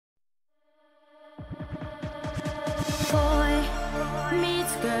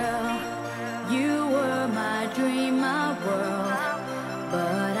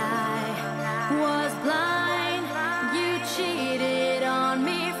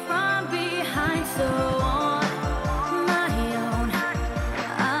so on my own.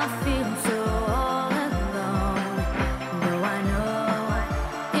 I feel so all alone. Though I know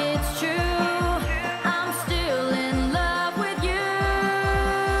it's true, I'm still in love with you.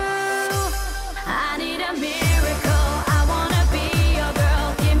 I need a miracle. I wanna be your girl.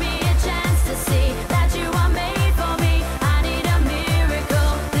 Give me a chance to see that you are made for me. I need a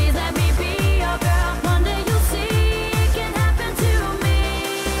miracle. Please let me be your girl. One day you'll see it can happen to me.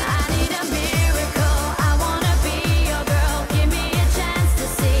 I need a miracle. I wanna be your girl. Give me a chance to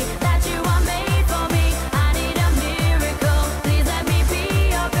see that you are made for me. I need a miracle. Please let me be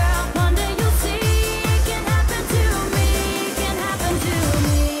your girl. One day you'll see it can happen to me. Can happen to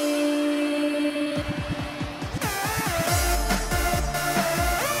me.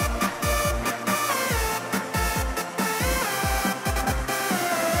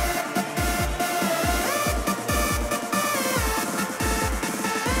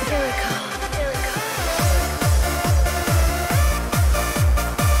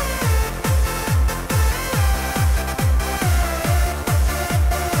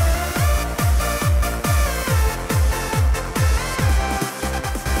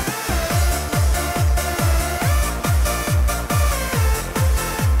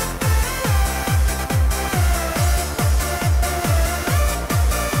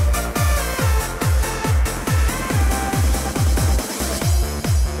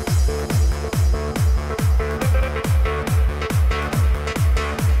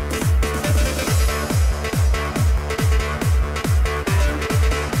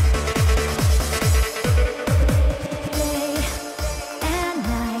 Day and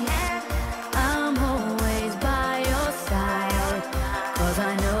night, I'm always by your side. 'Cause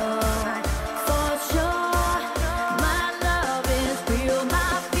I know for sure my love is real,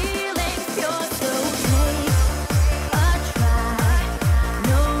 my feelings pure. So take a try,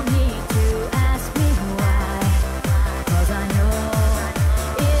 no need to ask me why. 'Cause I know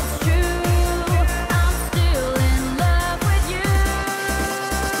it's true, I'm still in love with you.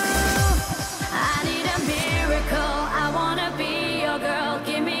 I need a miracle. I wanna be your girl.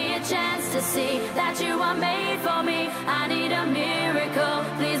 Give me a chance to see that you are made for me. I need a miracle.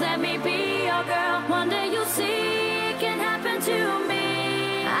 Please let me be your girl. One day you'll see it can happen to me.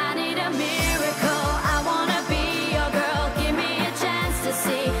 I need a miracle.